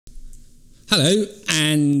Hello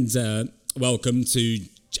and welcome to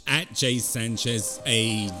at J Sanchez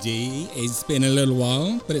AD. It's been a little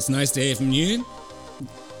while, but it's nice to hear from you.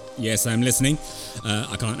 Yes, I'm listening.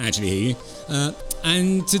 I can't actually hear you.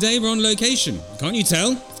 And today we're on location. Can't you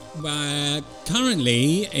tell? We're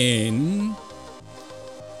currently in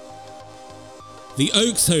the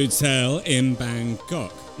Oaks Hotel in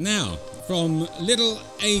Bangkok. Now, from little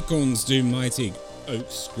acorns do mighty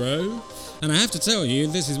oaks grow. And I have to tell you,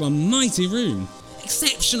 this is one mighty room.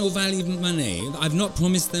 Exceptional value for money. I've not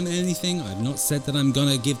promised them anything. I've not said that I'm going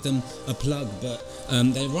to give them a plug, but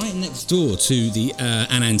they're right next door to the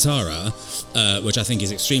Anantara, which I think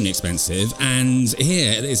is extremely expensive. And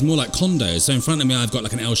here it's more like condos. So in front of me, I've got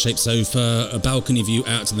like an L-shaped sofa, a balcony view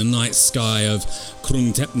out to the night sky of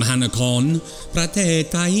Krung Thep Mahanakhon,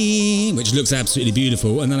 Pratetai, which looks absolutely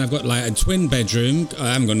beautiful. And then I've got like a twin bedroom.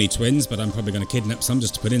 I haven't got any twins, but I'm probably going to kidnap some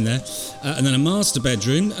just to put in there. And then a master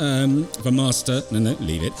bedroom for master. No,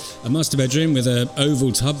 leave it. A master bedroom with an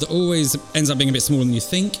oval tub that always ends up being a bit smaller than you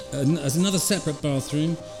think. And there's another separate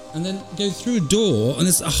bathroom. And then go through a door and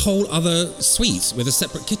there's a whole other suite with a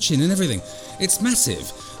separate kitchen and everything. It's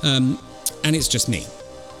massive. And it's just me.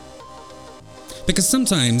 Because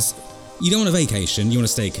sometimes you don't want a vacation, you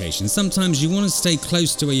want a staycation. Sometimes you want to stay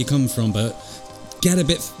close to where you come from, but get a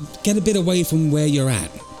bit away from where you're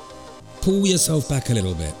at. Pull yourself back a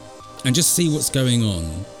little bit and just see what's going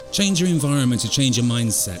on. Change your environment to change your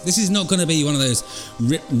mindset. This is not going to be one of those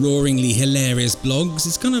rip-roaringly hilarious blogs.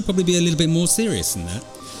 It's going to probably be a little bit more serious than that.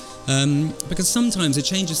 Because sometimes a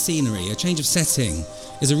change of scenery, a change of setting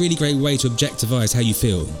is a really great way to objectivise how you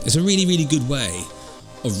feel. It's a really, really good way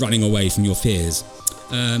of running away from your fears.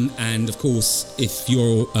 And of course, if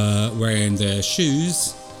you're wearing the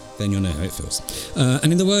shoes, then you'll know how it feels.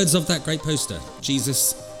 And in the words of that great poster,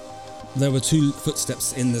 Jesus, there were two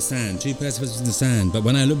footsteps in the sand, two pairs of footsteps in the sand, but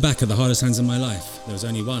when I look back at the hardest times in my life, there was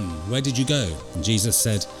only one. Where did you go? And Jesus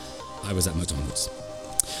said, I was at McDonald's.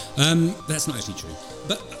 That's not actually true,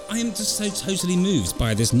 but I am just so totally moved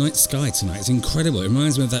by this night sky tonight. It's incredible. It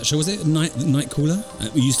reminds me of that show. Was it Night Caller?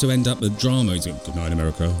 We used to end up with drama. It's like, good night,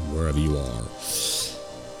 America, wherever you are.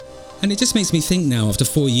 And it just makes me think now, after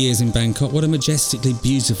 4 years in Bangkok, what a majestically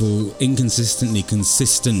beautiful, inconsistently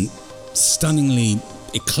consistent, stunningly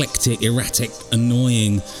eclectic, erratic,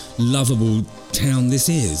 annoying, lovable town this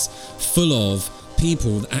is, full of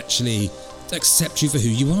people that actually accept you for who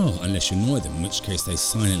you are, unless you annoy them, in which case they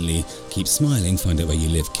silently keep smiling, find out where you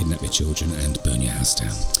live, kidnap your children and burn your house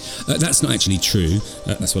down. That's not actually true.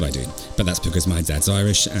 That's what I do, but that's because my dad's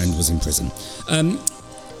Irish and was in prison.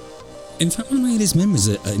 In fact, one of my earliest memories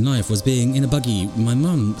in life was being in a buggy. My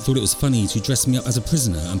mum thought it was funny to dress me up as a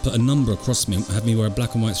prisoner and put a number across me and have me wear a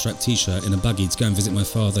black and white striped t-shirt in a buggy to go and visit my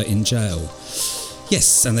father in jail.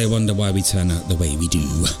 Yes, and they wonder why we turn out the way we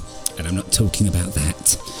do. And I'm not talking about that.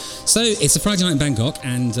 So, it's a Friday night in Bangkok,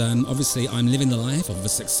 and obviously I'm living the life of a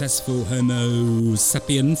successful Homo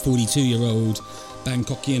sapien, 42-year-old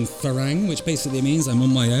Bangkokian farang, which basically means I'm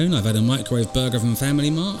on my own. I've had a microwave burger from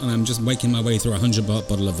Family Mart and I'm just making my way through a 100-baht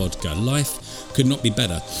bottle of vodka. Life could not be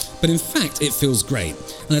better. But in fact, it feels great.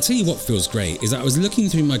 And I tell you what feels great is that I was looking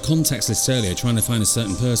through my contacts list earlier trying to find a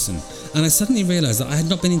certain person, and I suddenly realised that I had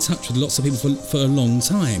not been in touch with lots of people for a long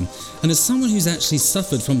time. And as someone who's actually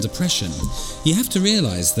suffered from depression, you have to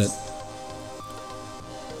realise that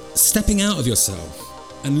stepping out of yourself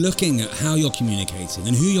and looking at how you're communicating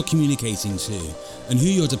and who you're communicating to and who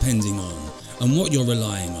you're depending on and what you're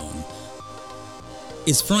relying on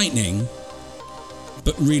is frightening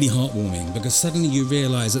but really heartwarming, because suddenly you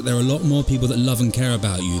realise that there are a lot more people that love and care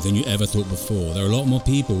about you than you ever thought before. There are a lot more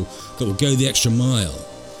people that will go the extra mile.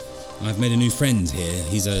 I've made a new friend here.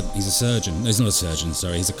 He's a surgeon. No, he's not a surgeon,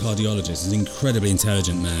 sorry. He's a cardiologist. He's an incredibly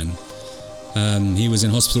intelligent man. He was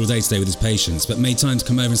in hospital day to day with his patients, but made time to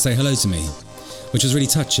come over and say hello to me, which was really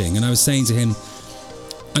touching. And I was saying to him,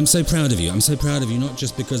 I'm so proud of you. I'm so proud of you, not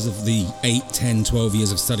just because of the 8, 10, 12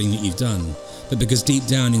 years of studying that you've done, but because deep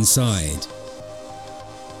down inside,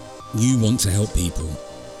 you want to help people.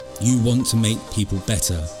 You want to make people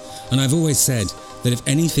better. And I've always said that if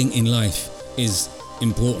anything in life is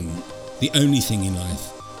important, the only thing in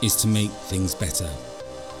life is to make things better.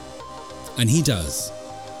 And he does.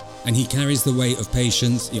 And he carries the weight of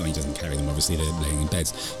patients. He doesn't carry them, obviously, they're laying in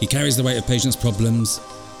beds. He carries the weight of patients' problems.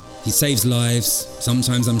 He saves lives.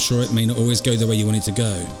 Sometimes I'm sure it may not always go the way you want it to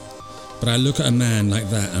go. But I look at a man like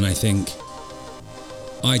that and I think,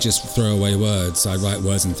 I just throw away words. I write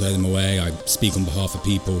words and throw them away. I speak on behalf of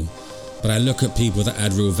people. But I look at people that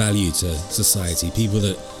add real value to society, people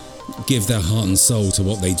that give their heart and soul to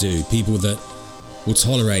what they do, people that will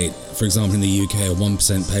tolerate, for example in the UK, a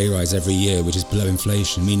 1% pay rise every year, which is below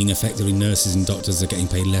inflation, meaning effectively nurses and doctors are getting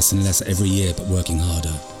paid less and less every year but working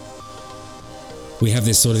harder. We have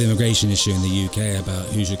this sort of immigration issue in the UK about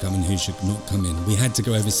who should come in, who should not come in. We had to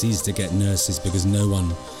go overseas to get nurses because no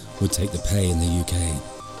one would take the pay in the UK.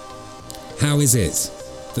 How is it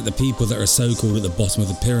that the people that are so-called at the bottom of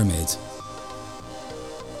the pyramid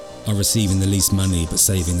are receiving the least money but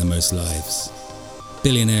saving the most lives?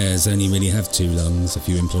 Billionaires only really have 2 lungs, a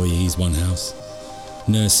few employees, 1 house.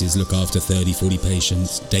 Nurses look after 30, 40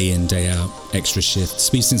 patients, day in, day out, extra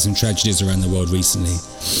shifts. We've seen some tragedies around the world recently.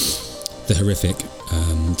 The horrific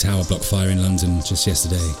tower block fire in London just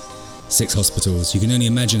yesterday. 6 hospitals. You can only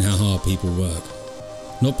imagine how hard people work.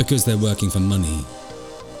 Not because they're working for money,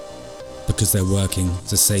 because they're working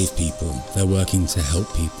to save people. They're working to help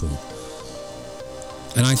people.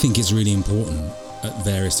 And I think it's really important at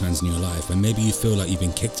various times in your life when maybe you feel like you've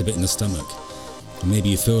been kicked a bit in the stomach, or maybe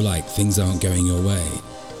you feel like things aren't going your way.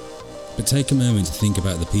 But take a moment to think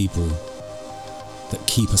about the people that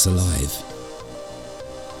keep us alive.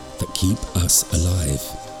 That keep us alive.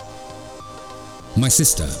 My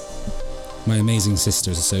sister, my amazing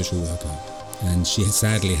sister, is a social worker, and she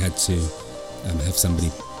sadly had to have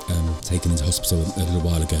somebody taken into hospital a little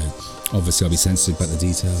while ago. Obviously I'll be sensitive about the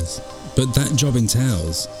details, but that job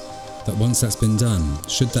entails that once that's been done,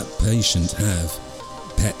 should that patient have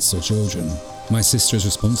pets or children, my sister is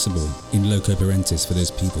responsible in loco parentis for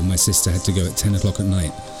those people. My sister had to go at 10 o'clock at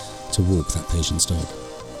night to walk that patient's dog.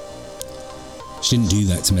 She didn't do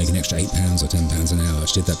that to make an extra £8 or £10 an hour.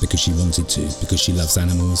 She did that because she wanted to, because she loves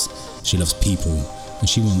animals, she loves people, and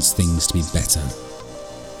she wants things to be better.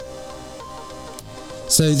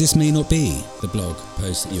 So this may not be the blog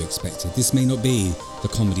post that you expected. This may not be the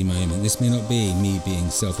comedy moment. This may not be me being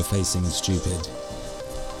self-effacing and stupid.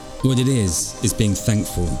 What it is being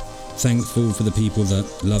thankful. Thankful for the people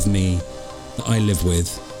that love me, that I live with,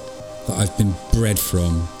 that I've been bred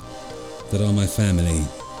from, that are my family.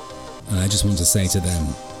 And I just want to say to them,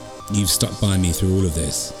 you've stuck by me through all of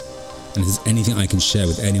this. And if there's anything I can share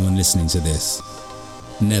with anyone listening to this,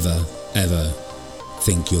 never, ever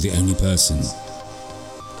think you're the only person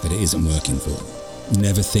that it isn't working for.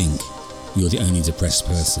 Never think you're the only depressed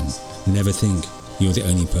person. Never think you're the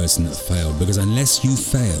only person that failed, because unless you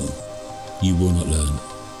fail, you will not learn.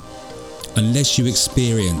 Unless you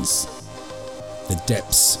experience the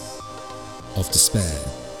depths of despair,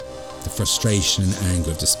 the frustration and anger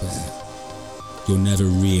of despair, you'll never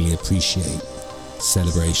really appreciate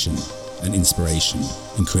celebration and inspiration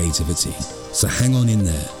and creativity. So hang on in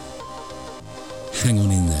there. Hang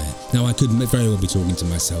on in there. Now, I could very well be talking to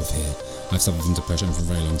myself here. I've suffered from depression for a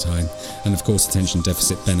very long time, and of course attention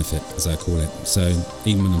deficit benefit, as I call it. So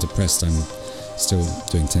even when I'm depressed, I'm still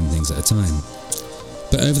doing 10 things at a time.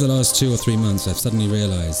 But over the last 2 or 3 months, I've suddenly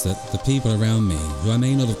realised that the people around me, who I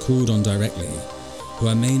may not have called on directly, who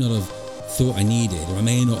I may not have thought I needed, or I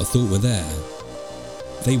may not have thought were there,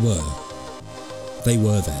 they were. They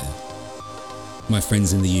were there. My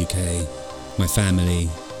friends in the UK, my family,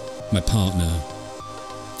 my partner,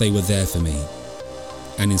 they were there for me.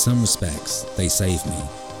 And in some respects, they saved me.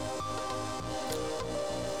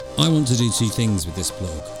 I want to do 2 things with this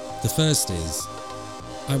blog. The first is,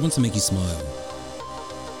 I want to make you smile.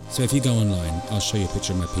 So if you go online, I'll show you a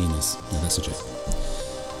picture of my penis. No, that's a joke.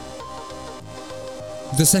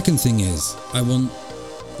 The second thing is, I want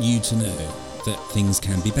you to know that things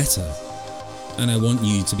can be better. And I want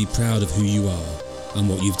you to be proud of who you are and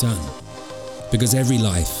what you've done. Because every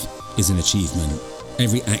life is an achievement.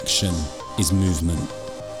 Every action is movement.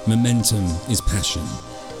 Momentum is passion.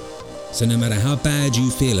 So no matter how bad you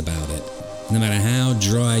feel about it, no matter how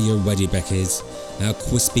dry your Wedgebeck is, how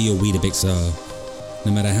crispy your Weetabix are,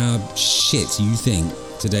 no matter how shit you think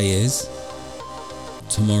today is,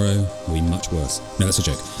 tomorrow will be much worse. No, that's a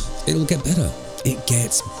joke. It'll get better. It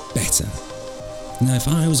gets better. Now, if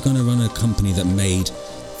I was going to run a company that made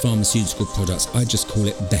pharmaceutical products, I'd just call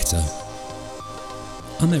it Better.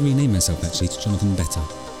 I might rename myself actually to Jonathan Better.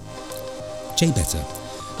 J Better.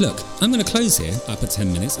 Look, I'm going to close here up at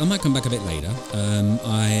 10 minutes. I might come back a bit later.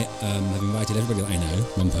 I have invited everybody that I know,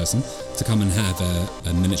 one person, to come and have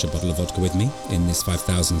a miniature bottle of vodka with me in this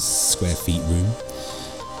 5,000 square feet room.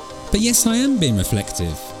 But yes, I am being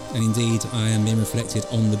reflective. And indeed, I am being reflected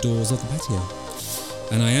on the doors of the patio.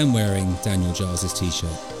 And I am wearing Daniel Giles' t-shirt.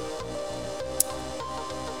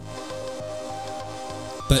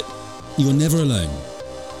 But you're never alone.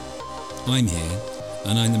 I'm here,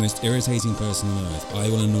 and I'm the most irritating person on earth. I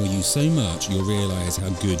will annoy you so much you'll realise how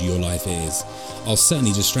good your life is. I'll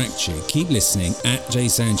certainly distract you. Keep listening at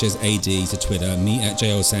JSanchezAD to Twitter, me at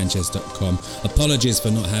jlsanchez.com. Apologies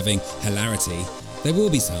for not having hilarity There will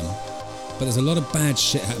be some, but there's a lot of bad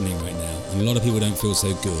shit happening right now, and a lot of people don't feel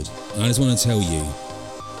so good. And I just want to tell you,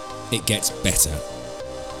 it gets better.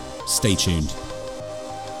 Stay tuned.